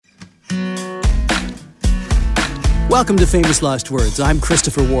Welcome to Famous Lost Words. I'm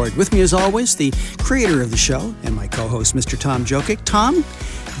Christopher Ward. With me as always, the creator of the show and my co-host, Mr. Tom Jokic. Tom,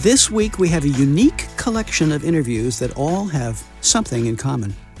 this week we have a unique collection of interviews that all have something in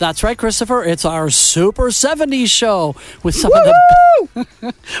common. That's right, Christopher. It's our Super 70s show with some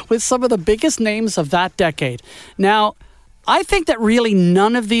of the biggest names of that decade. Now, I think that really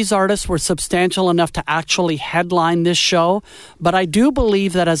none of these artists were substantial enough to actually headline this show, but I do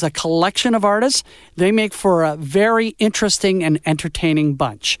believe that as a collection of artists, they make for a very interesting and entertaining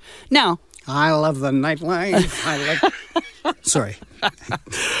bunch. Now, I love the nightlife. Sorry.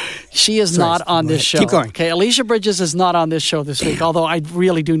 She is not on this show. Keep going. Okay, Alicia Bridges is not on this show this week, although I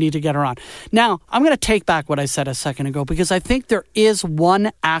really do need to get her on. Now, I'm going to take back what I said a second ago because I think there is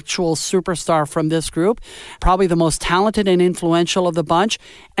one actual superstar from this group, probably the most talented and influential of the bunch,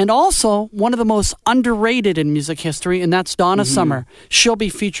 and also one of the most underrated in music history, and that's Donna Summer. She'll be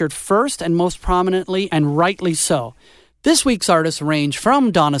featured first and most prominently, and rightly so. This week's artists range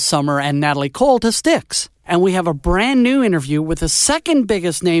from Donna Summer and Natalie Cole to Styx. And we have a brand new interview with the second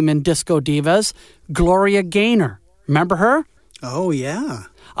biggest name in disco divas, Gloria Gaynor. Remember her? Oh, yeah.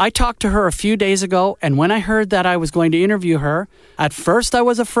 I talked to her a few days ago, and when I heard that I was going to interview her, at first I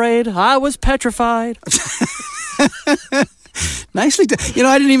was afraid, I was petrified. Nicely done. You know,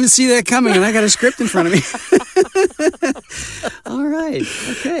 I didn't even see that coming, and I got a script in front of me. All right.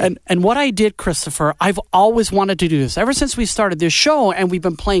 Okay. And what I did, Christopher, I've always wanted to do this. Ever since we started this show, and we've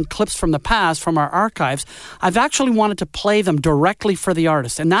been playing clips from the past, from our archives, I've actually wanted to play them directly for the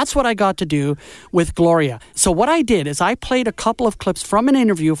artist. And that's what I got to do with Gloria. So what I did is I played a couple of clips from an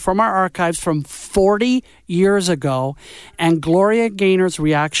interview from our archives from 40 years ago, and Gloria Gaynor's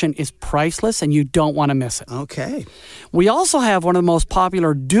reaction is priceless, and you don't want to miss it. Okay. We also have one of the most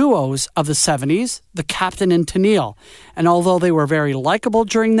popular duos of the 70s, the Captain and Tennille. And although they were very likable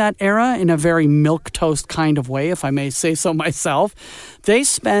during that era in a very milquetoast kind of way, if I may say so myself, they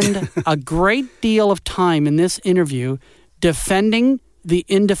spend a great deal of time in this interview defending the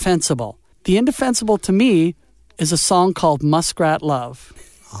indefensible. The indefensible, to me, is a song called Muskrat Love.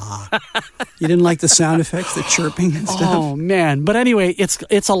 You didn't like the sound effects, the chirping and stuff? Oh, man. But anyway,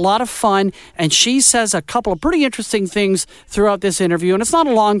 it's a lot of fun, and she says a couple of pretty interesting things throughout this interview, and it's not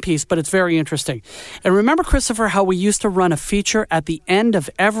a long piece, but it's very interesting. And remember, Christopher, how we used to run a feature at the end of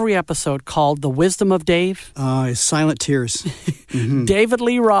every episode called The Wisdom of Dave? Silent Tears. Mm-hmm. David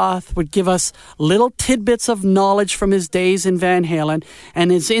Lee Roth would give us little tidbits of knowledge from his days in Van Halen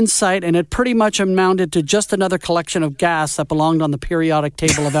and his insight, and it pretty much amounted to just another collection of gas that belonged on the periodic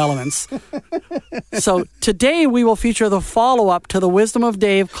table of elements. So today we will feature the follow-up to The Wisdom of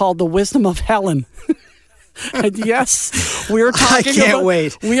Dave called The Wisdom of Helen. And yes, we are talking I can't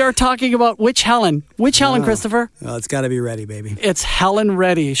wait. We are talking about which Helen? Which Helen, Christopher? Well, it's got to be Reddy, baby. It's Helen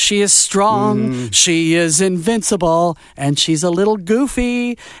Reddy. She is strong, she is invincible, and she's a little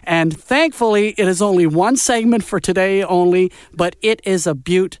goofy. And thankfully, it is only one segment for today only, but it is a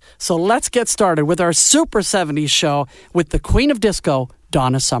beaut. So let's get started with our Super 70s show with the Queen of Disco,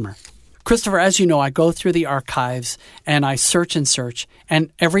 Donna Summer. Christopher, as you know, I go through the archives and I search,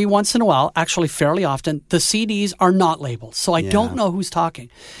 and every once in a while, actually fairly often, the CDs are not labeled, so I don't know who's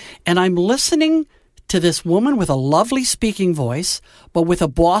talking. And I'm listening to this woman with a lovely speaking voice, but with a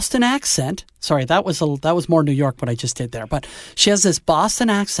Boston accent. Sorry, that was more New York what I just did there, but she has this Boston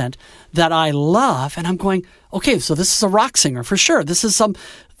accent that I love, and I'm going, okay, so this is a rock singer for sure. This is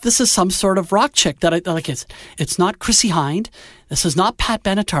some sort of rock chick that I like. It's not Chrissie Hynde. This is not Pat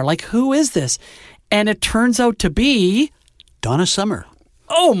Benatar. Like, who is this? And it turns out to be Donna Summer.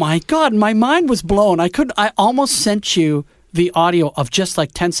 Oh my God, my mind was blown. I almost sent you the audio of just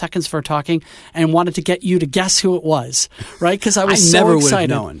like 10 seconds for talking and wanted to get you to guess who it was, right? Because I was so excited. Would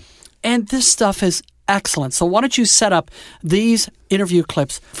have known. And this stuff is excellent. So why don't you set up these interview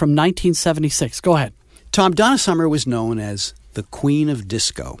clips from 1976? Go ahead. Tom, Donna Summer was known as the Queen of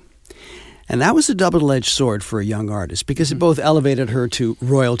Disco. And that was a double-edged sword for a young artist because it both elevated her to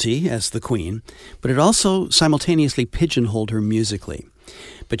royalty as the queen, but it also simultaneously pigeonholed her musically.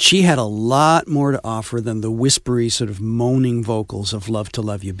 But she had a lot more to offer than the whispery sort of moaning vocals of Love to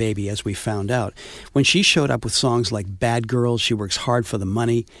Love You Baby, as we found out. When she showed up with songs like Bad Girl, She Works Hard for the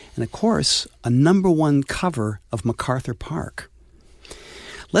Money, and of course, a #1 cover of MacArthur Park.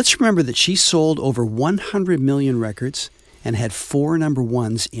 Let's remember that she sold over 100 million records and had 4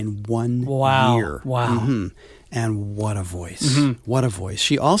 #1s in 1 year. Wow. Mm-hmm. And what a voice. What a voice.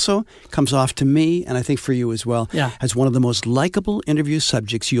 She also comes off to me, and I think for you as well, as one of the most likable interview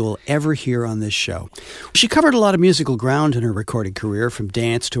subjects you'll ever hear on this show. She covered a lot of musical ground in her recording career, from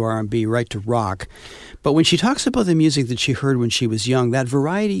dance to R&B right to rock. But when she talks about the music that she heard when she was young, that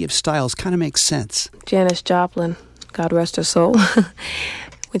variety of styles kind of makes sense. Janis Joplin, God rest her soul,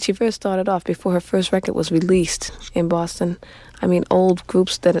 when she first started off, before her first record was released in Boston, I mean, old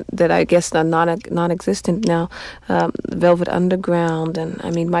groups that I guess are non-existent now, Velvet Underground, and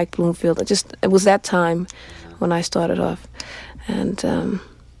I mean Mike Bloomfield. It was that time when I started off, and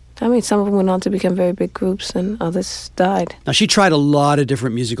I mean, some of them went on to become very big groups, and others died. Now, she tried a lot of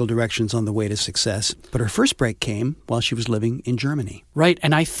different musical directions on the way to success, but her first break came while she was living in Germany. Right,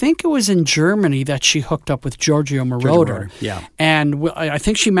 and I think it was in Germany that she hooked up with Giorgio Moroder. Yeah. And I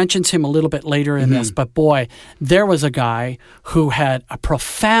think she mentions him a little bit later in this, but boy, there was a guy who had a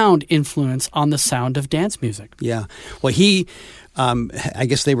profound influence on the sound of dance music. Yeah. Well, I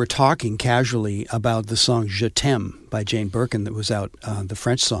guess they were talking casually about the song Je t'aime by Jane Birkin that was out, the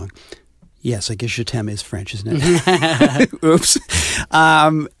French song. Yes, I guess Je t'aime is French, isn't it? Oops.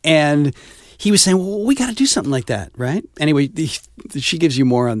 And he was saying, well, we got to do something like that, right? Anyway, she gives you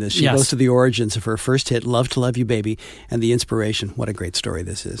more on this. She goes to the origins of her first hit, Love to Love You Baby, and the inspiration. What a great story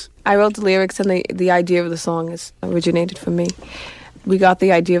this is. I wrote the lyrics, and the idea of the song originated from me. We got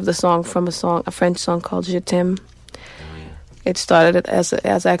the idea of the song from a French song called Je t'aime. It started as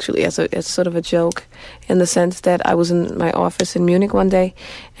sort of a joke, in the sense that I was in my office in Munich one day,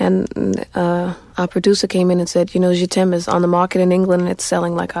 and our producer came in and said, Je t'aime is on the market in England, and it's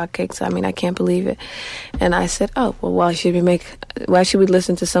selling like hotcakes. I mean, I can't believe it. And I said, oh, well, why should we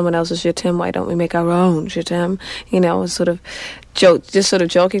listen to someone else's Je t'aime? Why don't we make our own Je t'aime? Sort of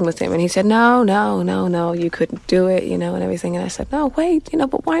joking with him. And he said, no, you couldn't do it, and everything. And I said, no, wait,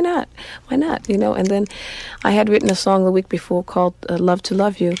 but why not? Why not? And then I had written a song the week before called Love to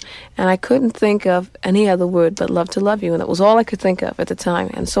Love You, and I couldn't think of any other word but Love to Love You, and that was all I could think of at the time.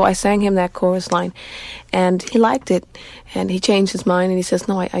 And so I sang him that chorus line, and he liked it, and he changed his mind, and he says,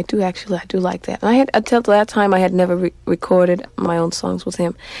 no, I do like that. And until that time, I had never recorded my own songs with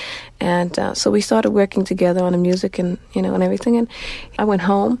him. And so we started working together on the music and everything. And I went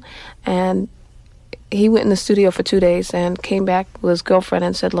home, and he went in the studio for 2 days and came back with his girlfriend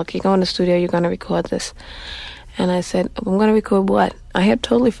and said, look, you go in the studio, you're going to record this. And I said, I'm going to record what? I had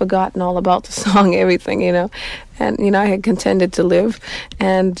totally forgotten all about the song, everything, And, I had contended to live.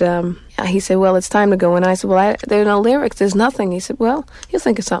 And he said, well, it's time to go. And I said, well, there are no lyrics. There's nothing. He said, well, you'll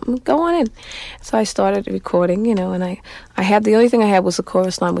think of something. Go on in. So I started recording, and I had, the only thing I had was the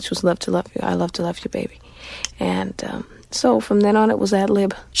chorus line, which was Love to Love You. I love to love you, baby. And so from then on, it was ad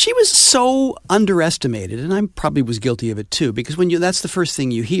lib. She was so underestimated, and I probably was guilty of it too, because when that's the first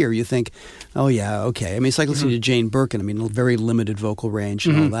thing you hear, you think, oh yeah, okay. I mean, it's like listening to Jane Birkin. I mean, very limited vocal range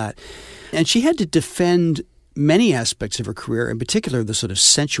and all that. And she had to defend many aspects of her career, in particular the sort of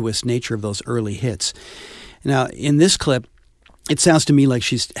sensuous nature of those early hits. Now, in this clip, it sounds to me like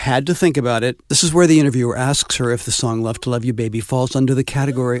she's had to think about it. This is where the interviewer asks her if the song Love to Love You Baby falls under the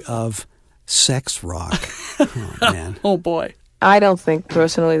category of sex rock. Oh, man. Oh, boy. I don't think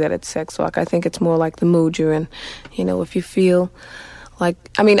personally that it's sex rock. I think it's more like the mood you're in. If you feel like,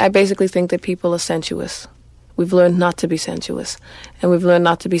 I basically think that people are sensuous. We've learned not to be sensuous, and we've learned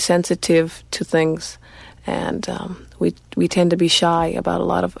not to be sensitive to things. And we tend to be shy about a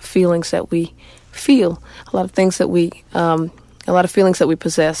lot of feelings that we feel, a lot of things that a lot of feelings that we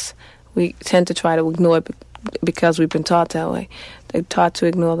possess. We tend to try to ignore it because we've been taught that way. They're taught to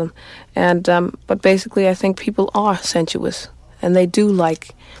ignore them. And but basically, I think people are sensuous, and they do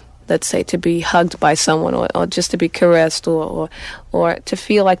like, let's say, to be hugged by someone, or just to be caressed, or to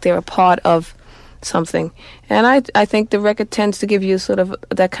feel like they're a part of something. And I think the record tends to give you sort of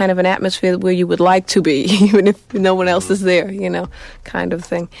that kind of an atmosphere where you would like to be, even if no one else is there, kind of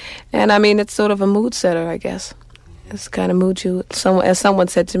thing. And I mean, it's sort of a mood setter, I guess. It's the kind of mood as someone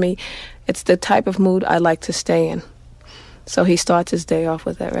said to me, it's the type of mood I like to stay in. So he starts his day off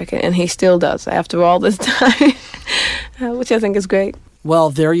with that record, and he still does after all this time, which I think is great. Well,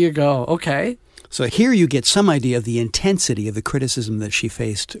 there you go. Okay. So here you get some idea of the intensity of the criticism that she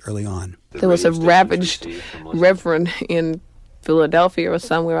faced early on. There was a ravaged reverend in Philadelphia or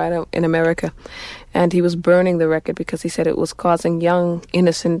somewhere in America, and he was burning the record because he said it was causing young,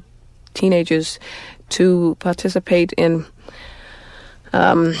 innocent teenagers to participate in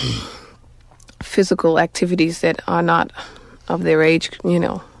physical activities that are not of their age,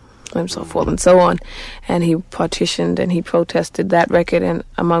 and so forth and so on. And he partitioned and he protested that record, and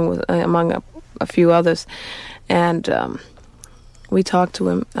among a few others. And we talked to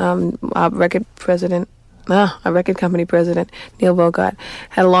him. Our record president, our record company president, Neil Bogart,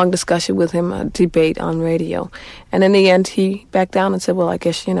 had a long discussion with him, a debate on radio. And in the end, he backed down and said, well, I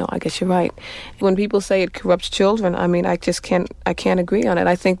guess you're right. When people say it corrupts children, I mean, I can't agree on it.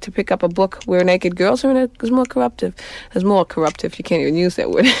 I think to pick up a book where naked girls are in it is more corruptive. It's more corruptive. You can't even use that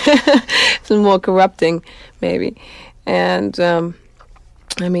word. It's more corrupting, maybe. And,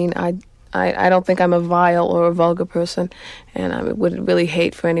 I mean, I don't think I'm a vile or a vulgar person, and I would really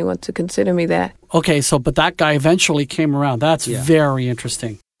hate for anyone to consider me that. Okay, but that guy eventually came around. That's very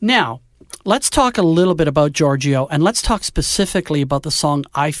interesting. Now, let's talk a little bit about Giorgio, and let's talk specifically about the song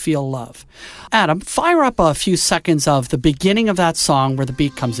I Feel Love. Adam, fire up a few seconds of the beginning of that song where the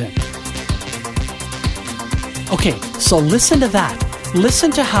beat comes in. Okay, so listen to that.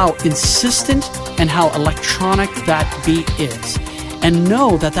 Listen to how insistent and how electronic that beat is. And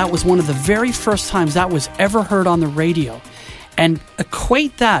know that was one of the very first times that was ever heard on the radio. And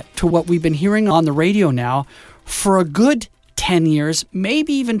equate that to what we've been hearing on the radio now for a good 10 years,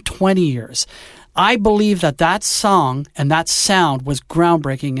 maybe even 20 years. I believe that song and that sound was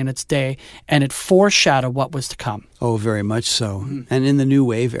groundbreaking in its day, and it foreshadowed what was to come. Oh, very much so. Mm-hmm. And in the New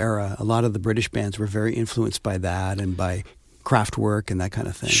Wave era, a lot of the British bands were very influenced by that and by Kraftwerk and that kind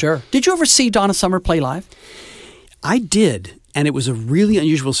of thing. Sure. Did you ever see Donna Summer play live? I did. And it was a really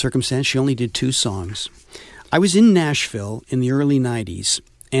unusual circumstance. She only did 2 songs. I was in Nashville in the early 90s,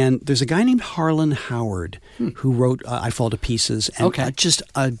 and there's a guy named Harlan Howard who wrote I Fall to Pieces, and just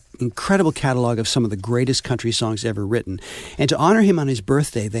an incredible catalog of some of the greatest country songs ever written. And to honor him on his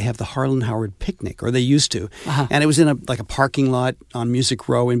birthday, they have the Harlan Howard Picnic, or they used to. Uh-huh. And it was in a parking lot on Music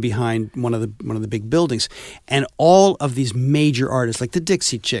Row in behind one of the big buildings. And all of these major artists, like the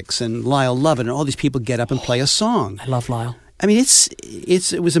Dixie Chicks and Lyle Lovett, and all these people get up and play a song. I love Lyle. I mean,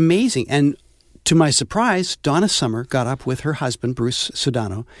 it was amazing. And to my surprise, Donna Summer got up with her husband, Bruce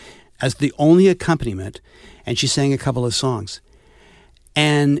Sudano, as the only accompaniment, and she sang a couple of songs.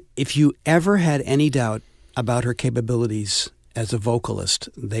 And if you ever had any doubt about her capabilities as a vocalist,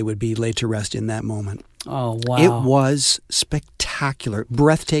 they would be laid to rest in that moment. Oh, wow. It was spectacular.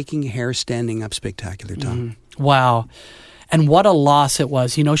 Breathtaking, hair standing up spectacular, Tom. Mm-hmm. Wow. And what a loss it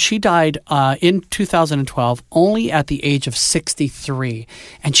was. You know, she died in 2012 only at the age of 63.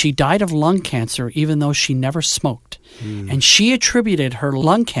 And she died of lung cancer even though she never smoked. And she attributed her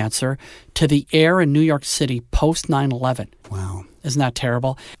lung cancer to the air in New York City post 9/11. Wow. Isn't that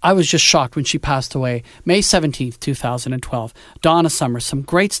terrible? I was just shocked when she passed away. May 17th, 2012. Donna Summer, some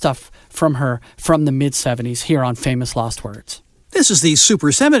great stuff from her from the mid-70s here on Famous Lost Words. This is the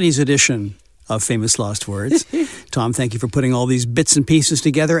Super 70s edition of Famous Lost Words. Tom, thank you for putting all these bits and pieces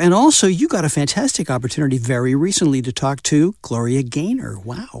together. And also, you got a fantastic opportunity very recently to talk to Gloria Gaynor.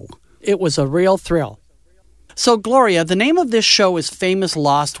 Wow. It was a real thrill. So, Gloria, the name of this show is Famous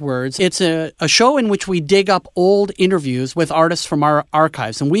Lost Words. It's a show in which we dig up old interviews with artists from our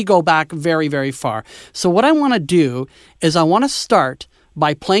archives, and we go back very, very far. So what I want to do is I want to start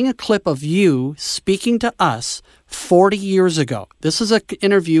by playing a clip of you speaking to us 40 years ago. This is an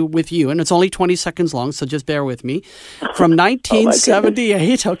interview with you, and it's only 20 seconds long, so just bear with me. From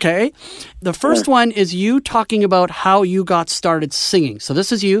 1978, okay? The first one is you talking about how you got started singing. So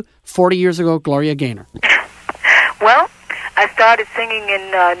this is you 40 years ago, Gloria Gaynor. Well, I started singing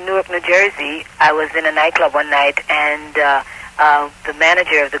in Newark, New Jersey. I was in a nightclub one night, and the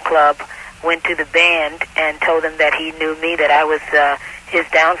manager of the club went to the band and told them that he knew me, that I was his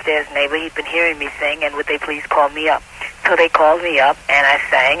downstairs neighbor. He'd been hearing me sing, and would they please call me up? So they called me up, and I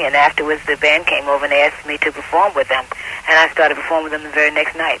sang, and afterwards the band came over and they asked me to perform with them, and I started performing with them the very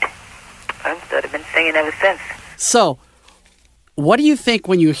next night. I've sort of been singing ever since. So, what do you think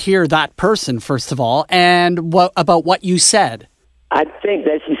when you hear that person, first of all, and about what you said? I think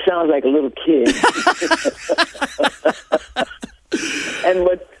that she sounds like a little kid. And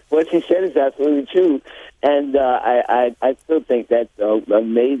what she said is absolutely true. And I still think that's an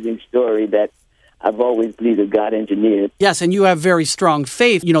amazing story that I've always believed that God engineered. Yes, and you have very strong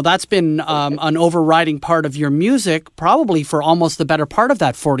faith. You know, that's been an overriding part of your music probably for almost the better part of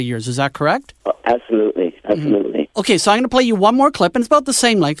that 40 years. Is that correct? Absolutely. Absolutely. Mm-hmm. Okay, so I'm going to play you one more clip, and it's about the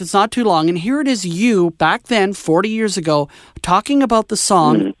same length. It's not too long. And here it is you, back then, 40 years ago, talking about the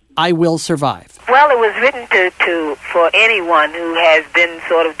song, I Will Survive. Well, it was written for anyone who has been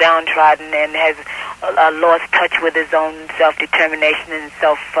sort of downtrodden and has lost touch with his own self-determination and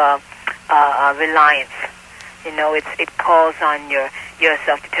self-reliance. You know, it calls on your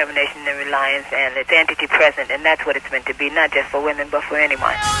self-determination and reliance, and it's entity present, and that's what it's meant to be, not just for women, but for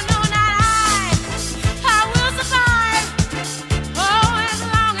anyone.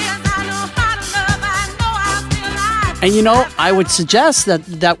 And you know, I would suggest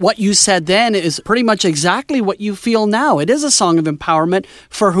that what you said then is pretty much exactly what you feel now. It is a song of empowerment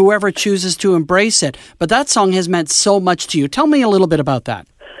for whoever chooses to embrace it. But that song has meant so much to you. Tell me a little bit about that.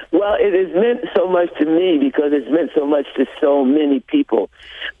 Well, it has meant so much to me because it's meant so much to so many people.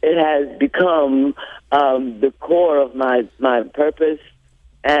 It has become the core of my purpose,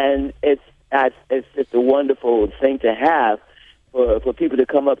 and it's just a wonderful thing to have for people to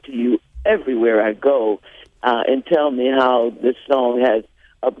come up to you everywhere I go and tell me how this song has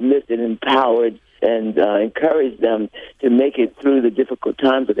uplifted, empowered, and encouraged them to make it through the difficult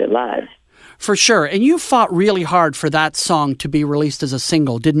times of their lives. For sure. And you fought really hard for that song to be released as a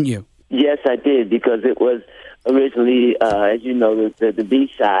single, didn't you? Yes, I did, because it was originally, as you know, the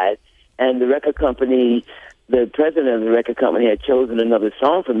B-side, and the record company, the president of the record company had chosen another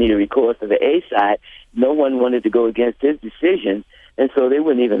song for me to record for the A-side. No one wanted to go against his decision, and so they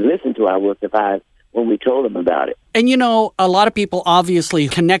wouldn't even listen to our work when we told them about it. And you know, a lot of people obviously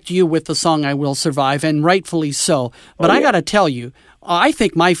connect you with the song I Will Survive, and rightfully so. But I got to tell you, I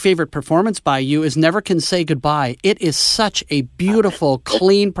think my favorite performance by you is Never Can Say Goodbye. It is such a beautiful,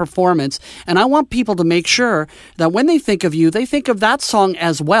 clean performance, and I want people to make sure that when they think of you, they think of that song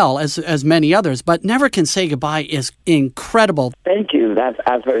as well as many others. But Never Can Say Goodbye is incredible. Thank you.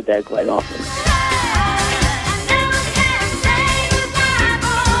 I've heard that quite often.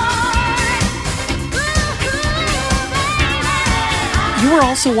 You were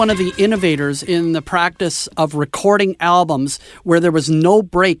also one of the innovators in the practice of recording albums where there was no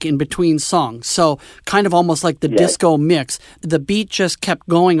break in between songs. So kind of almost like the disco mix. The beat just kept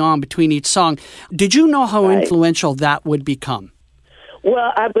going on between each song. Did you know how influential that would become?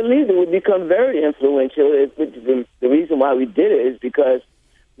 Well, I believe it would become very influential. The reason why we did it is because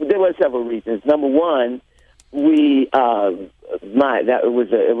there were several reasons. Number one, it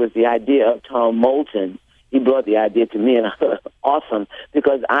was the idea of Tom Moulton. He brought the idea to me, and I thought, awesome,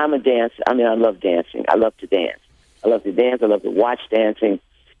 because I'm a dancer. I mean, I love dancing. I love to dance. I love to dance. I love to watch dancing.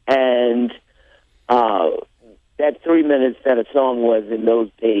 And that 3 minutes that a song was in those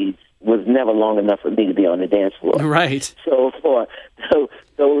days was never long enough for me to be on the dance floor. Right. So for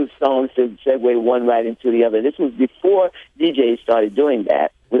those songs to segue one right into the other, this was before DJs started doing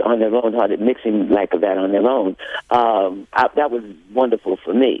that on their own, started mixing like that on their own. That was wonderful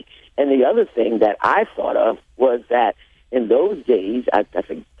for me. And the other thing that I thought of was that in those days, I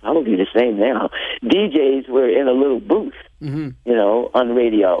think probably the same now, DJs were in a little booth, on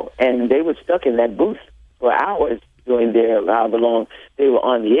radio, and they were stuck in that booth for hours doing however long they were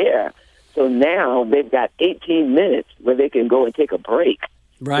on the air. So now they've got 18 minutes where they can go and take a break.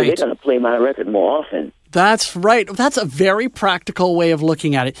 Right. So they're going to play my record more often. That's right. That's a very practical way of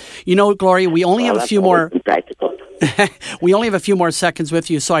looking at it. You know, Gloria, we only have a few more. Practical. We only have a few more seconds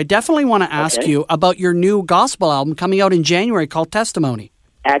with you, so I definitely want to ask you about your new gospel album coming out in January called Testimony.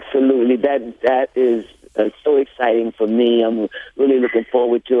 Absolutely. That is so exciting for me. I'm really looking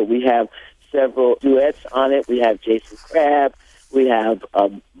forward to it. We have several duets on it. We have Jason Crabb. We have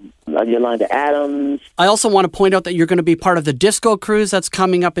Yolanda Adams. I also want to point out that you're going to be part of the Disco Cruise that's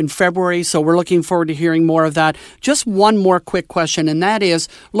coming up in February, so we're looking forward to hearing more of that. Just one more quick question, and that is,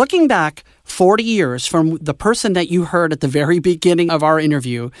 looking back 40 years from the person that you heard at the very beginning of our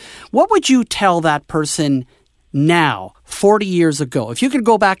interview, what would you tell that person now, 40 years ago? If you could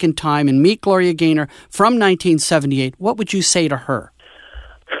go back in time and meet Gloria Gaynor from 1978, what would you say to her?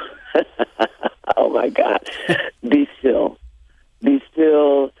 Oh, my God. Be still. Be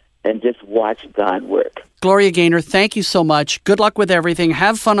still and just watch God work. Gloria Gaynor, thank you so much. Good luck with everything.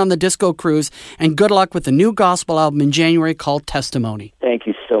 Have fun on the Disco Cruise, and good luck with the new gospel album in January called Testimony. Thank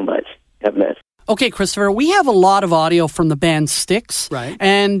you so much. God bless. Okay, Christopher, we have a lot of audio from the band Styx, right?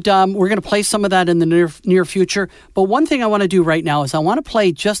 And we're going to play some of that in the near future. But one thing I want to do right now is I want to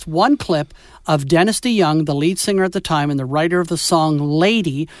play just one clip of Dennis DeYoung, the lead singer at the time and the writer of the song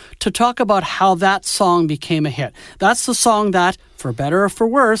Lady, to talk about how that song became a hit. That's the song that, for better or for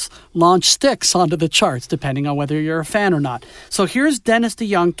worse, launched Styx onto the charts, depending on whether you're a fan or not. So here's Dennis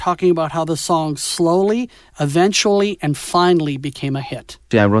DeYoung talking about how the song slowly, eventually, and finally became a hit.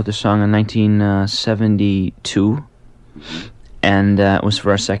 I wrote the song in 1972, and it was for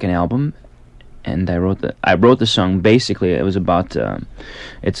our second album. And I wrote the song. Basically, it was about.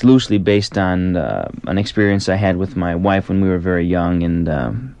 It's loosely based on an experience I had with my wife when we were very young, and I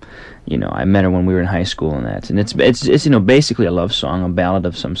met her when we were in high school, and that. And it's basically a love song, a ballad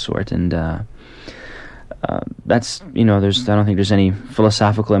of some sort, and that's I don't think there's any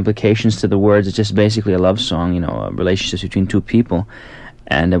philosophical implications to the words. It's just basically a love song, relationships between two people,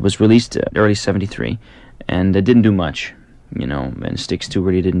 and it was released early '73, and it didn't do much. you know, and Styx 2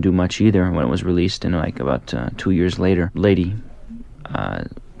 really didn't do much either when it was released. And like about 2 years later, Lady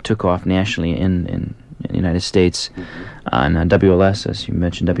took off nationally in the United States on WLS, as you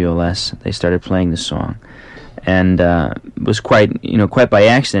mentioned, WLS. They started playing this song, and it was quite by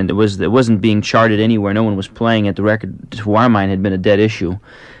accident. It wasn't being charted anywhere. No one was playing it. The record, to our mind, had been a dead issue,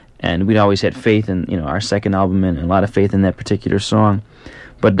 and we'd always had faith in our second album and a lot of faith in that particular song,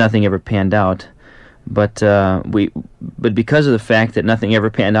 but nothing ever panned out. But because of the fact that nothing ever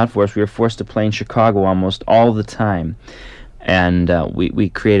panned out for us, we were forced to play in Chicago almost all the time. And we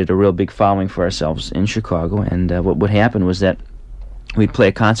created a real big following for ourselves in Chicago. And what would happen was that we'd play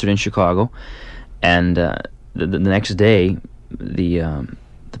a concert in Chicago, and the next day, the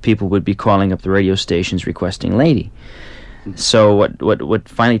people would be calling up the radio stations requesting Lady. So what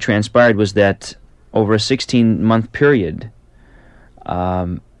finally transpired was that over a 16-month period,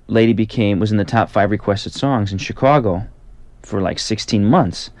 Lady was in the top 5 requested songs in Chicago for like 16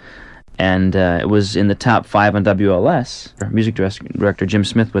 months. And it was in the top 5 on WLS. Our music director Jim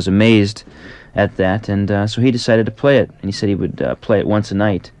Smith was amazed at that, and so he decided to play it. And he said he would play it once a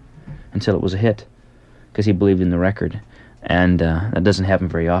night until it was a hit, because he believed in the record. And that doesn't happen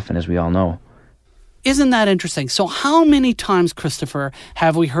very often, as we all know. Isn't that interesting? So how many times, Christopher,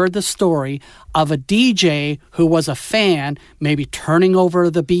 have we heard the story of a DJ who was a fan maybe turning over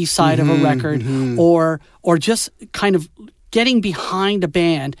the B-side of a record or just kind of getting behind a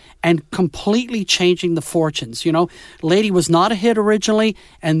band and completely changing the fortunes? Lady was not a hit originally,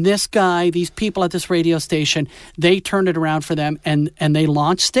 and these people at this radio station, they turned it around for them, and they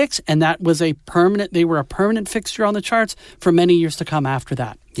launched Styx, and that was they were a permanent fixture on the charts for many years to come after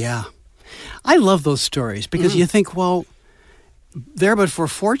that. Yeah. I love those stories because you think, well, there but for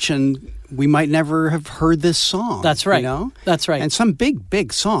fortune, we might never have heard this song. That's right. That's right. And some big,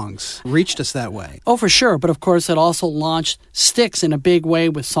 big songs reached us that way. Oh, for sure. But of course, it also launched Styx in a big way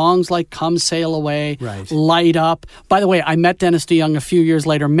with songs like Come Sail Away, Light Up. By the way, I met Dennis DeYoung a few years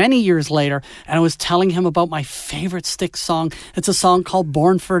later, many years later, and I was telling him about my favorite Styx song. It's a song called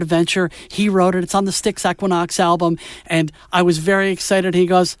Born for Adventure. He wrote it. It's on the Styx Equinox album. And I was very excited. He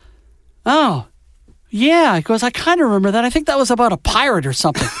goes, oh, yeah. He goes, I kind of remember that. I think that was about a pirate or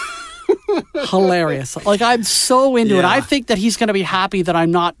something. Hilarious. Like, I'm so into it. I think that he's going to be happy that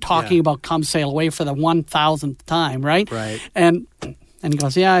I'm not talking about Come Sail Away for the 1,000th time, right? Right. And he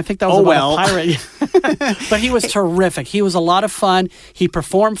goes, yeah, I think that was about a pirate. But he was terrific. He was a lot of fun. He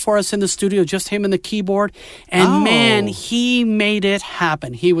performed for us in the studio, just him and the keyboard. And man, he made it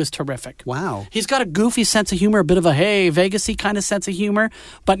happen. He was terrific. Wow. He's got a goofy sense of humor, a bit of a, hey, Vegas-y kind of sense of humor.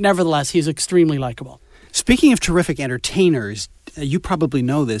 But nevertheless, he's extremely likable. Speaking of terrific entertainers, you probably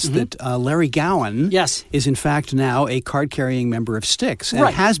know this, that Larry Gowan is in fact now a card-carrying member of Styx, and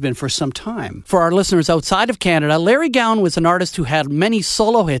has been for some time. For our listeners outside of Canada, Larry Gowan was an artist who had many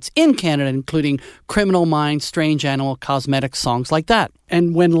solo hits in Canada, including Criminal Minds, Strange Animal, Cosmetics, songs like that.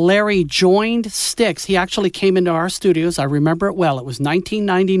 And when Larry joined Styx, he actually came into our studios. I remember it well. It was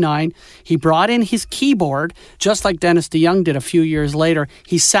 1999. He brought in his keyboard, just like Dennis DeYoung did a few years later.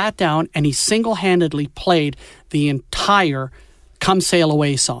 He sat down and he single-handedly played the entire Come Sail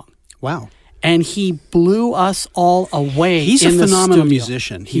Away song. Wow. And he blew us all away. He's a phenomenal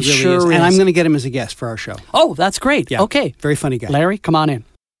musician. He really sure is. And I'm going to get him as a guest for our show. Oh, that's great. Yeah. Okay. Very funny guy. Larry, come on in.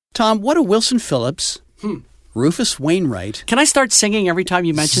 Tom, what do Wilson Phillips, Rufus Wainwright, can I start singing every time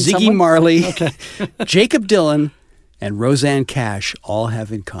you mention Ziggy someone? Marley, Jacob Dylan, and Roseanne Cash all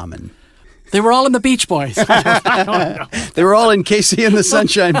have in common? They were all in the Beach Boys. I don't know. They were all in Casey and the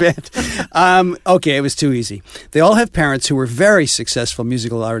Sunshine Band. Okay, it was too easy. They all have parents who were very successful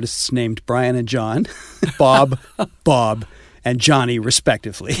musical artists named Brian and John, Bob, and Johnny,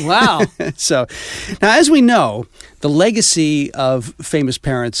 respectively. Wow. So, now, as we know, the legacy of famous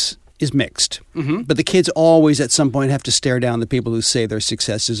parents is mixed. But the kids always at some point have to stare down the people who say their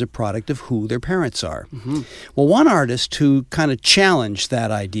success is a product of who their parents are. Well, one artist who kind of challenged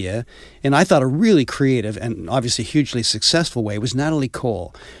that idea, and I thought a really creative and obviously hugely successful way, was Natalie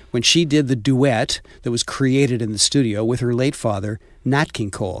Cole, when she did the duet that was created in the studio with her late father, Nat King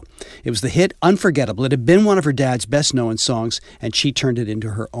Cole. It was the hit Unforgettable. It had been one of her dad's best-known songs, and she turned it into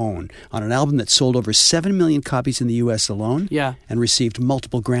her own on an album that sold over 7 million copies in the U.S. alone and received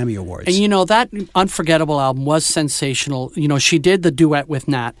multiple Grammy Awards. And that Unforgettable album was sensational. She did the duet with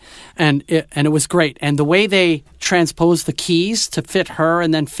Nat, and it was great. And the way they transposed the keys to fit her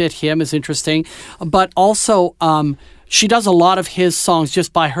and then fit him is interesting. But also, she does a lot of his songs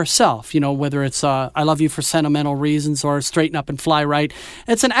just by herself, whether it's I Love You for Sentimental Reasons or Straighten Up and Fly Right.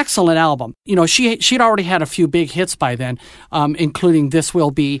 It's an excellent album. She'd already had a few big hits by then, including This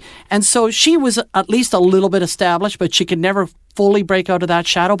Will Be. And so she was at least a little bit established, but she could never fully break out of that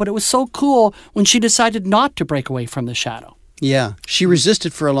shadow. But it was so cool when she decided not to break away from the shadow. Yeah, she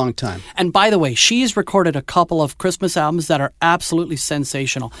resisted for a long time. And by the way, she's recorded a couple of Christmas albums that are absolutely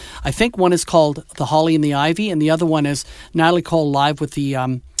sensational. I think one is called The Holly and the Ivy, and the other one is Natalie Cole live with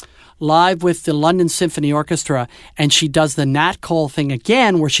the London Symphony Orchestra, and she does the Nat Cole thing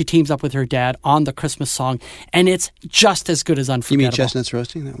again, where she teams up with her dad on the Christmas song, and it's just as good as Unforgettable. You mean Chestnuts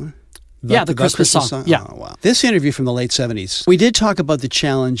Roasting, that one? The Christmas song. Yeah. Oh, wow. This interview from the late 70s, we did talk about the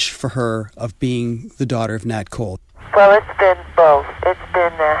challenge for her of being the daughter of Nat Cole. Well, it's been both. It's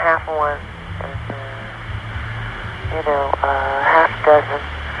been half one and, half dozen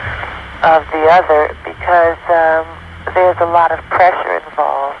of the other, because there's a lot of pressure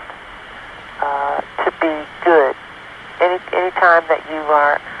involved to be good. Any time that you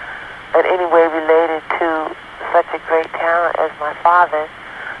are in any way related to such a great talent as my father,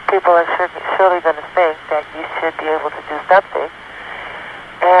 people are surely going to think that you should be able to do something.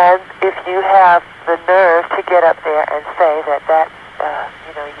 And if you have the nerve to get up there and say that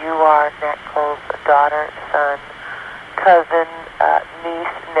you are Nat Cole's daughter, son, cousin,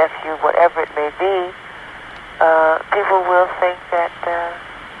 niece, nephew, whatever it may be, people will think that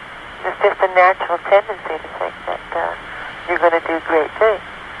it's just a natural tendency to think that you're going to do great things.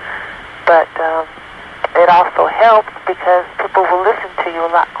 But it also helps because people will listen to you a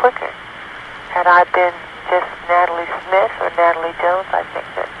lot quicker. Had I been just Natalie Smith or Natalie Jones, I think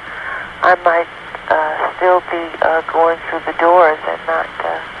that I might still be going through the doors and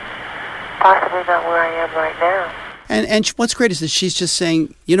possibly not where I am right now. And what's great is that she's just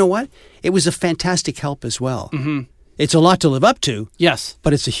saying, you know what? It was a fantastic help as well. Mm-hmm. It's a lot to live up to. Yes.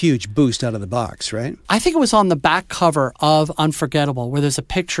 But it's a huge boost out of the box, right? I think it was on the back cover of Unforgettable, where there's a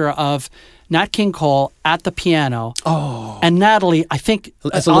picture of Nat King Cole at the piano. Oh. And Natalie, I think,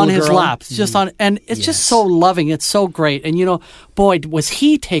 on his lap. Just on, and it's just so loving. It's so great. And, boy, was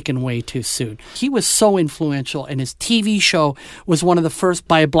he taken way too soon. He was so influential, and his TV show was one of the first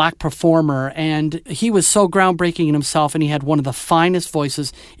by a black performer. And he was so groundbreaking in himself, and he had one of the finest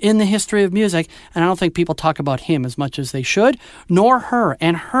voices in the history of music. And I don't think people talk about him as much as they should, nor her.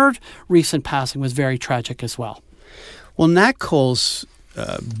 And her recent passing was very tragic as well. Well, Nat Cole's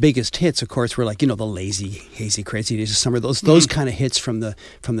biggest hits, of course, were like, the Lazy, Hazy, Crazy Days of Summer, those kind of hits from the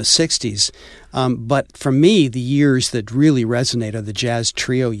 60s. But for me, the years that really resonate are the jazz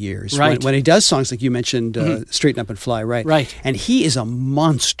trio years. Right. When he does songs like you mentioned, Straighten Up and Fly Right. Right. And he is a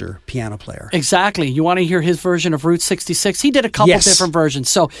monster piano player. Exactly. You want to hear his version of Route 66? He did a couple different versions.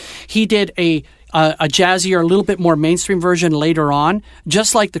 So he did a jazzier, a little bit more mainstream version later on,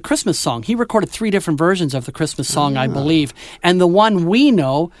 just like the Christmas song. He recorded 3 different versions of the Christmas song, I believe. And the one we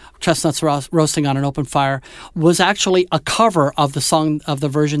know, Chestnuts Roasting on an Open Fire, was actually a cover of the song, of the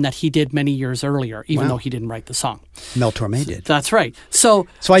version that he did many years earlier, even though he didn't write the song. Mel Torme did. That's right. So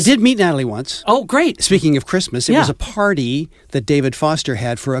I did meet Natalie once. Oh, great. Speaking of Christmas, it was a party that David Foster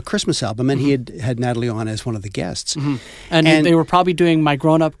had for a Christmas album, and he had Natalie on as one of the guests. Mm-hmm. And they were probably doing My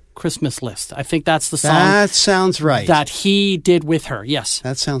Grown Up Christmas List. I think that's the song. That sounds right. That he did with her, yes.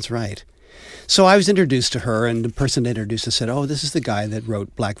 That sounds right. So I was introduced to her, and the person that introduced us said, oh, this is the guy that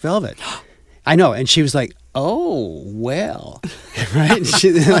wrote Black Velvet. I know. And she was like, oh, well. Right?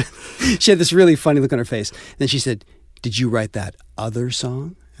 She had this really funny look on her face. And then she said, did you write that other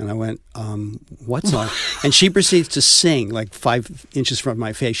song? And I went, what song? And she proceeds to sing like 5 inches from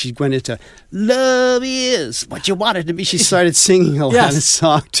my face. She went into, love is what you want it to be. She started singing a lot of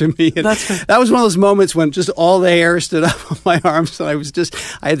song to me. And that was one of those moments when just all the hair stood up on my arms. And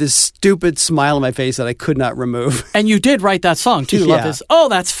I had this stupid smile on my face that I could not remove. And you did write that song too, Love Is. Oh,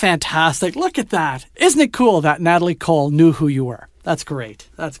 that's fantastic. Look at that. Isn't it cool that Natalie Cole knew who you were? That's great.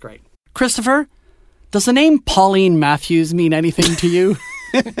 That's great. Christopher, does the name Pauline Matthews mean anything to you?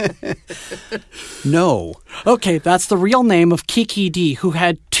 No. Okay, that's the real name of Kiki Dee, who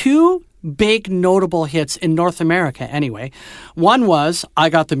had 2 big notable hits in North America anyway. One was I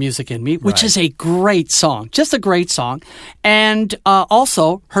Got the Music in Me, which is a great song, just a great song. And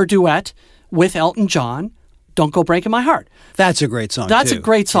also her duet with Elton John, Don't Go Breaking My Heart. That's a great song, That's a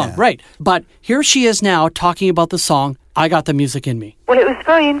great song, right. But here she is now talking about the song I Got the Music in Me. Well, it was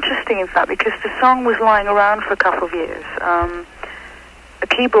very interesting, in fact, because the song was lying around for a couple of years. A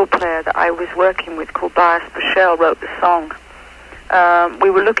keyboard player that I was working with called Boris Bushell wrote the song.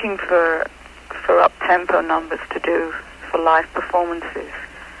 We were looking for up-tempo numbers to do for live performances.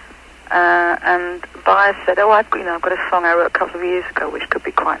 And the buyer said, I've got a song I wrote a couple of years ago which could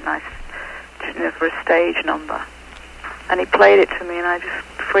be quite nice, for a stage number. And he played it to me, and I just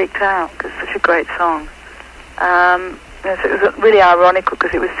freaked out because it's such a great song. So it was really ironical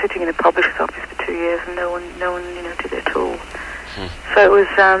because it was sitting in a publisher's office for 2 years, and no one, did it at all. So it was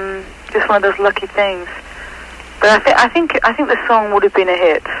just one of those lucky things. But I think the song would have been a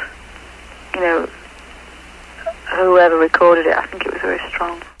hit. Whoever recorded it, I think it was very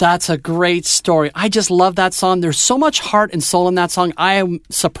strong. That's a great story. I just love that song. There's so much heart and soul in that song. I am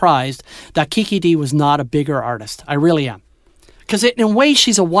surprised that Kiki Dee was not a bigger artist. I really am. Because in a way,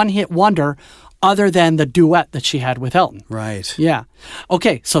 she's a one-hit wonder other than the duet that she had with Elton. Right. Yeah.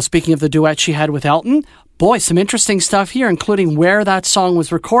 Okay, so speaking of the duet she had with Elton, boy, some interesting stuff here, including where that song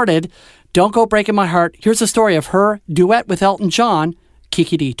was recorded. Don't Go Breaking My Heart. Here's a story of her duet with Elton John.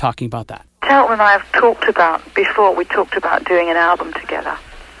 Kiki Dee talking about that. Elton and I have talked about doing an album together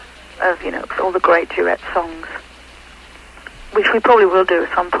of, all the great duet songs, which we probably will do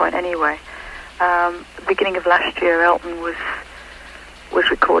at some point anyway. The beginning of last year, Elton was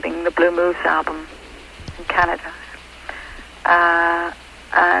recording the Blue Moves album in Canada.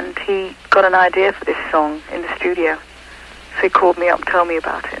 And he got an idea for this song in the studio. So he called me up, told me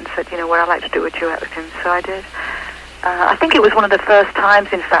about it, and said, I'd like to do a duet with him. So I did. I think it was one of the first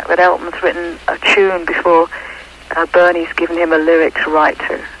times, in fact, that Elton's written a tune before Bernie's given him a lyric to write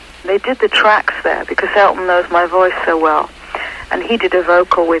to. They did the tracks there because Elton knows my voice so well, and he did a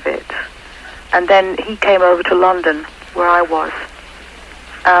vocal with it. And then he came over to London, where I was.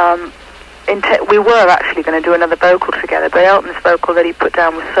 We were actually going to do another vocal together, but Elton's vocal that he put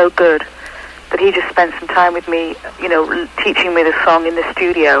down was so good that he just spent some time with me, teaching me the song in the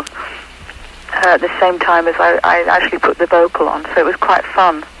studio. At the same time as I actually put the vocal on, so it was quite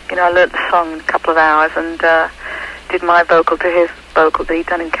fun. I learnt the song in a couple of hours and did my vocal to his vocal that he'd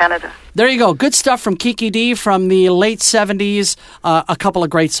done in Canada. There you go. Good stuff from Kiki Dee from the late 70s. A couple of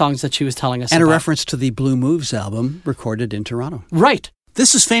great songs that she was telling us about. And a reference to the Blue Moves album recorded in Toronto. Right.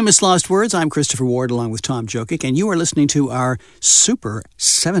 This is Famous Lost Words. I'm Christopher Ward along with Tom Jokic, and you are listening to our Super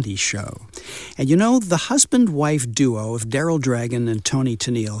 70s show. And the husband-wife duo of Daryl Dragon and Toni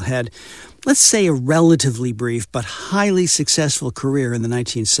Tennille had, let's say, a relatively brief but highly successful career in the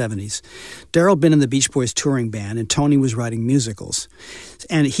 1970s. Daryl had been in the Beach Boys touring band, and Toni was writing musicals.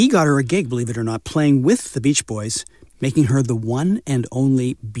 And he got her a gig, believe it or not, playing with the Beach Boys, making her the one and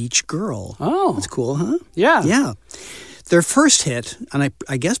only Beach Girl. Oh. That's cool, huh? Yeah. Yeah. Their first hit, and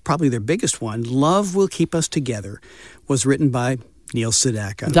I guess probably their biggest one, Love Will Keep Us Together, was written by Neil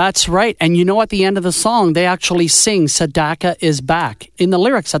Sedaka. That's right. And at the end of the song, they actually sing Sedaka is back in the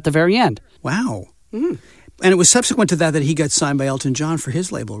lyrics at the very end. Wow. Mm. And it was subsequent to that he got signed by Elton John for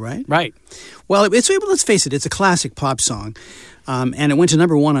his label, right? Right. Well, let's face it, it's a classic pop song. And it went to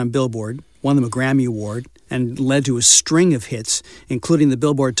number one on Billboard, won them a Grammy Award, and led to a string of hits, including the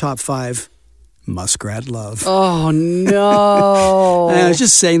Billboard Top 5 Muskrat Love. Oh, no. I was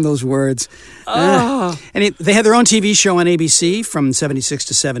just saying those words. Oh. They had their own TV show on ABC from 76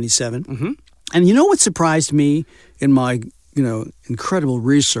 to 77. Mm-hmm. And what surprised me in my, incredible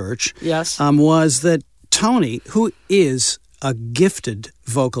research yes. Was that Toni, who is a gifted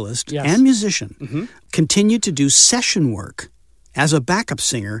vocalist yes. and musician, mm-hmm. continued to do session work as a backup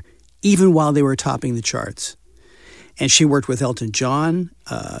singer even while they were topping the charts. And she worked with Elton John,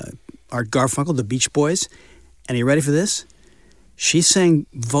 Art Garfunkel, the Beach Boys. And are you ready for this? She sang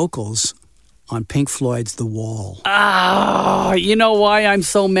vocals on Pink Floyd's The Wall. Oh, you know why I'm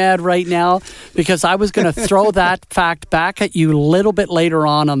so mad right now? Because I was going to throw that fact back at you a little bit later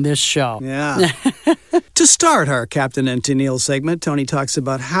on this show. Yeah. To start our Captain and Tennille segment, Toni talks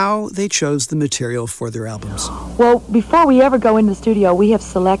about how they chose the material for their albums. Well, before we ever go into the studio, we have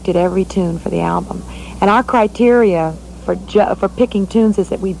selected every tune for the album. And our criteria for picking tunes is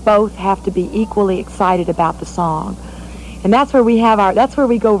that we both have to be equally excited about the song. And that's where that's where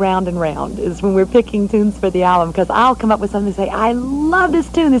we go round and round, is when we're picking tunes for the album, because I'll come up with something and say, I love this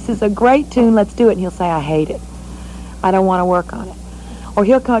tune, this is a great tune, let's do it. And he'll say, I hate it. I don't want to work on it. Or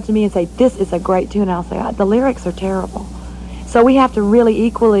he'll come up to me and say, this is a great tune, and I'll say, the lyrics are terrible. So we have to really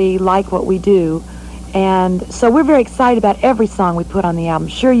equally like what we do. And so we're very excited about every song we put on the album.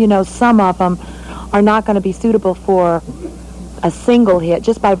 Sure, some of them are not going to be suitable for a single hit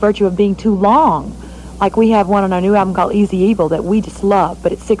just by virtue of being too long. Like we have one on our new album called Easy Evil that we just love,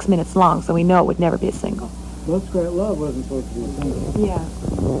 but it's 6 minutes long, so we know it would never be a single. Muskrat Love wasn't supposed to be a single.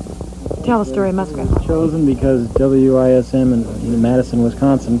 Yeah. Tell the story of Muskrat Love. Chosen because WISM in Madison,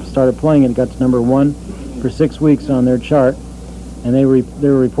 Wisconsin started playing it. It got to number one for 6 weeks on their chart, and they were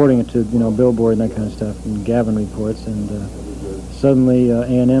reporting it to Billboard and that kind of stuff, and Gavin reports, and suddenly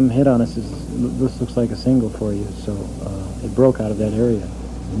A&M hit on us, this looks like a single for you. So it broke out of that area.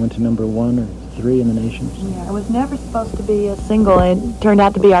 It went to number 1 or 3 in the nation. Yeah, it was never supposed to be a single. It turned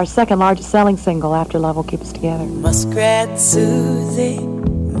out to be our second largest selling single after Love Will Keep Us Together. Muskrat Susie,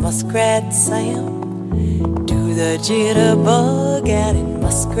 Muskrat Sam, do the jitterbug out in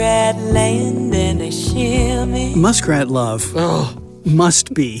Muskrat Land and a shimmy. Muskrat Love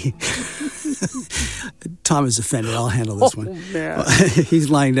must be. Tom is offended. I'll handle this one. Man. He's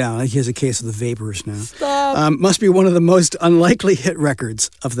lying down. He has a case of the vapors now. Stop. Must be one of the most unlikely hit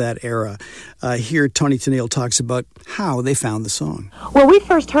records of that era. Here, Toni Tennille talks about how they found the song. Well, we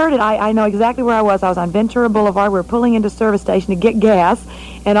first heard it. I know exactly where I was. I was on Ventura Boulevard. We were pulling into a service station to get gas.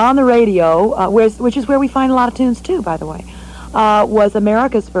 And on the radio, which is where we find a lot of tunes, too, by the way, was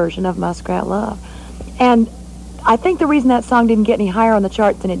America's version of Muskrat Love. And I think the reason that song didn't get any higher on the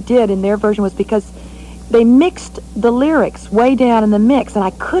charts than it did in their version was because they mixed the lyrics way down in the mix, and I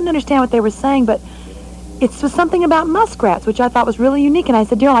couldn't understand what they were saying, but it was something about muskrats, which I thought was really unique. And I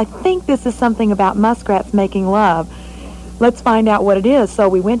said, Daryl, I think this is something about muskrats making love. Let's find out what it is. So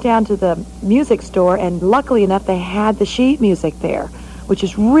we went down to the music store, and luckily enough, they had the sheet music there, which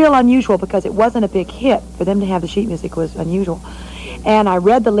is real unusual because it wasn't a big hit. For them to have the sheet music was unusual. And I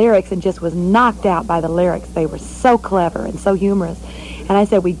read the lyrics and just was knocked out by the lyrics. They were so clever and so humorous. And I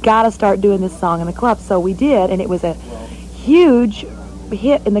said, we got to start doing this song in the club. So we did, and it was a huge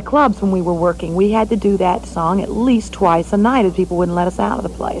hit in the clubs when we were working. We had to do that song at least twice a night as people wouldn't let us out of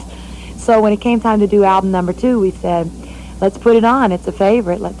the place. So when it came time to do album number 2, we said, let's put it on. It's a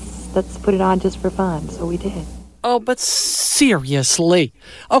favorite. Let's put it on just for fun. So we did. Oh, but seriously.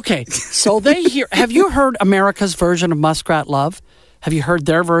 Okay, so have you heard America's version of Muskrat Love? Have you heard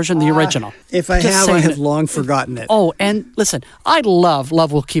their version, the original? If I have long forgotten it. Oh, and listen, I love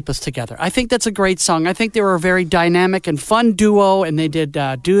Love Will Keep Us Together. I think that's a great song. I think they were a very dynamic and fun duo, and they did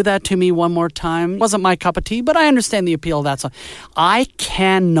Do That To Me One More Time. Wasn't my cup of tea, but I understand the appeal of that song. I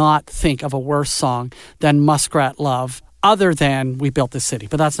cannot think of a worse song than Muskrat Love other than We Built This City.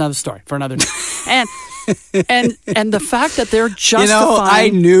 But that's another story for another day. And the fact that they're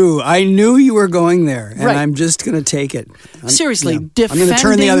justifying... I knew you were going there, and right. I'm just going to take it. Seriously, I'm going to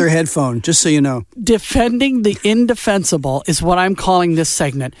turn the other headphone, just so you know. Defending the indefensible is what I'm calling this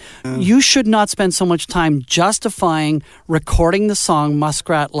segment. You should not spend so much time justifying recording the song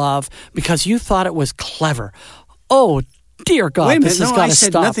Muskrat Love because you thought it was clever. Oh, dear God, wait a minute. This has got to stop.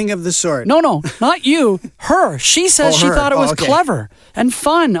 I said nothing of the sort. No, not you. Her. She says she thought it was clever and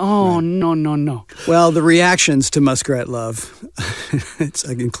fun. Oh, right. No. Well, the reactions to Muskrat Love,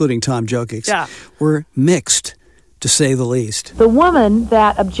 including Tom Jokics, were mixed, to say the least. The woman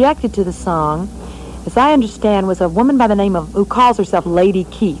that objected to the song, as I understand, was a woman by the name of, who calls herself Lady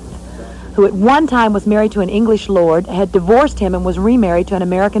Keith, who at one time was married to an English lord, had divorced him, and was remarried to an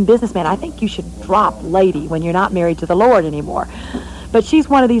American businessman. I think you should drop lady when you're not married to the lord anymore. But she's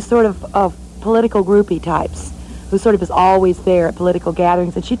one of these sort of political groupie types who sort of is always there at political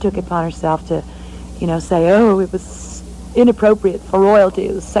gatherings, and she took it upon herself to, say, oh, it was inappropriate for royalty,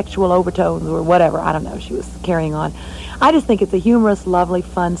 it was sexual overtones or whatever. I don't know, she was carrying on. I just think it's a humorous, lovely,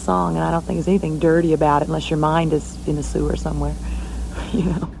 fun song, and I don't think there's anything dirty about it unless your mind is in a sewer somewhere.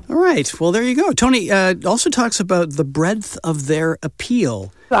 All right. Well, there you go. Toni also talks about the breadth of their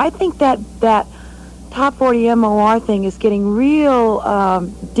appeal. I think that Top 40 MOR thing is getting real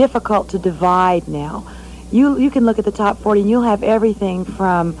difficult to divide now. You can look at the Top 40 and you'll have everything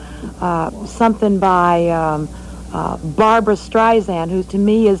from something by Barbra Streisand, who to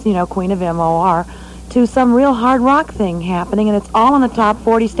me is, queen of MOR, to some real hard rock thing happening, and it's all on the Top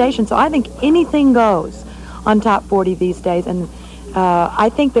 40 station. So I think anything goes on Top 40 these days, and I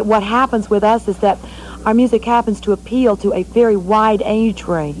think that what happens with us is that our music happens to appeal to a very wide age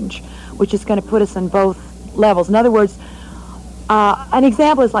range, which is going to put us in both levels. In other words, an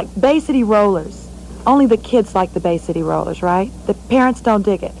example is like Bay City Rollers. Only the kids like the Bay City Rollers, right? The parents don't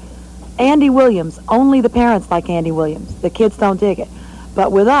dig it. Andy Williams, only the parents like Andy Williams. The kids don't dig it.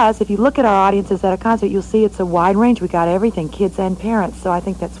 But with us, if you look at our audiences at a concert, you'll see it's a wide range. We got everything, kids and parents. So I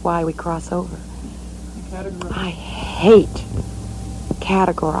think that's why we cross over. I hate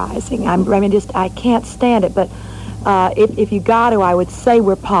categorizing. I can't stand it. But if you got to, I would say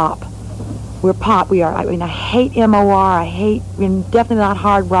we're pop. We're pop. We are. I hate MOR. We're definitely not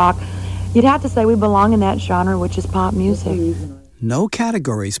hard rock. You'd have to say we belong in that genre, which is pop music. No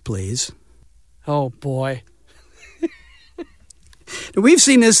categories, please. Oh, boy. We've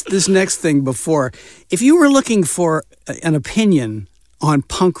seen this next thing before. If you were looking for an opinion on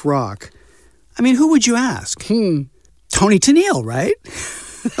punk rock, who would you ask? Toni Tennille, right?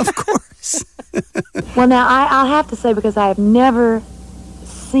 Of course. 70s. Well, now, I'll have to say, because I have never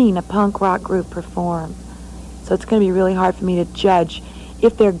seen a punk rock group perform, so it's going to be really hard for me to judge.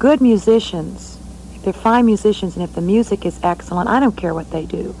 If they're good musicians, if they're fine musicians, and if the music is excellent, I don't care what they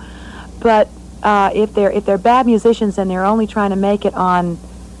do. But if they're bad musicians and they're only trying to make it on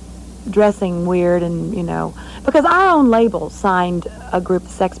dressing weird and, because our own label signed a group of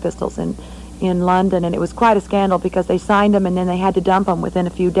Sex Pistols in London, and it was quite a scandal because they signed them and then they had to dump them within a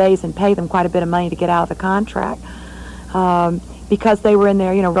few days and pay them quite a bit of money to get out of the contract because they were in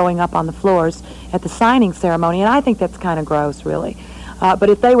there, rolling up on the floors at the signing ceremony, and I think that's kind of gross, really. But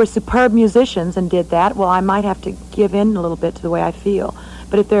if they were superb musicians and did that, well, I might have to give in a little bit to the way I feel.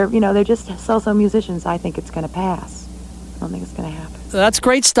 But if they're, they're just so-so musicians, I think it's going to pass. I don't think it's going to happen. That's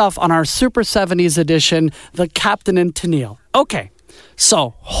great stuff on our Super 70s edition, The Captain and Tennille. Okay,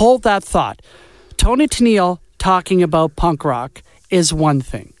 so hold that thought. Tony Tennille talking about punk rock is one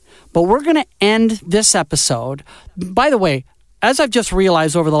thing. But we're going to end this episode. By the way, as I've just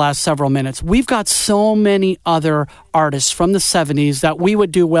realized over the last several minutes, we've got so many other artists from the 70s that we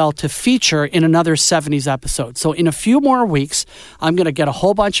would do well to feature in another 70s episode. So in a few more weeks, I'm going to get a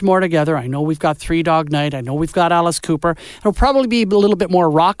whole bunch more together. I know we've got Three Dog Night. I know we've got Alice Cooper. It'll probably be a little bit more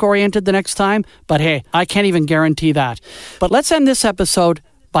rock-oriented the next time, but hey, I can't even guarantee that. But let's end this episode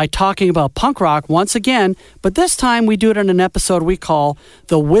by talking about punk rock once again, but this time we do it in an episode we call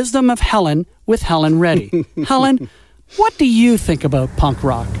The Wisdom of Helen with Helen Reddy. Helen, what do you think about punk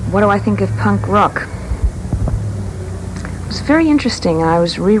rock? What do I think of punk rock? It was very interesting. I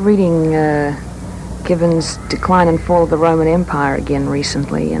was rereading Gibbon's Decline and Fall of the Roman Empire again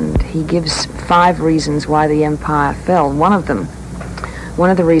recently, and he gives 5 reasons why the empire fell. One of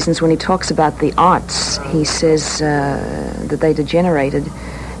the reasons, when he talks about the arts, he says that they degenerated,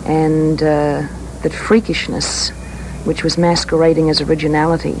 and that freakishness, which was masquerading as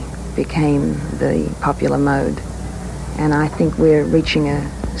originality, became the popular mode. And I think we're reaching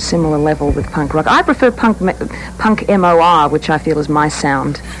a similar level with punk rock. I prefer punk MOR, which I feel is my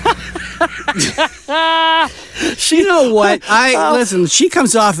sound. You know what? Listen, she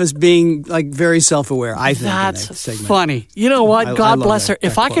comes off as being very self-aware, I think. That's funny. You know what? God bless her.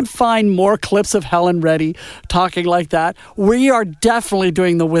 If I can find more clips of Helen Reddy talking like that, we are definitely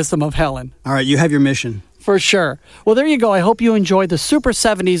doing The Wisdom of Helen. All right, you have your mission. For sure. Well, there you go. I hope you enjoyed the Super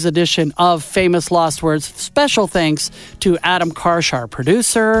 70s edition of Famous Lost Words. Special thanks to Adam Karsh, our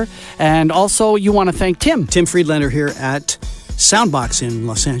producer. And also, you want to thank Tim. Tim Friedlander here at Soundbox in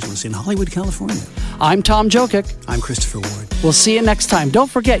Los Angeles, in Hollywood, California. I'm Tom Jokic. I'm Christopher Ward. We'll see you next time. Don't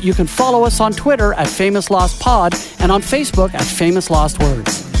forget, you can follow us on Twitter at Famous Lost Pod and on Facebook at Famous Lost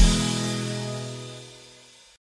Words.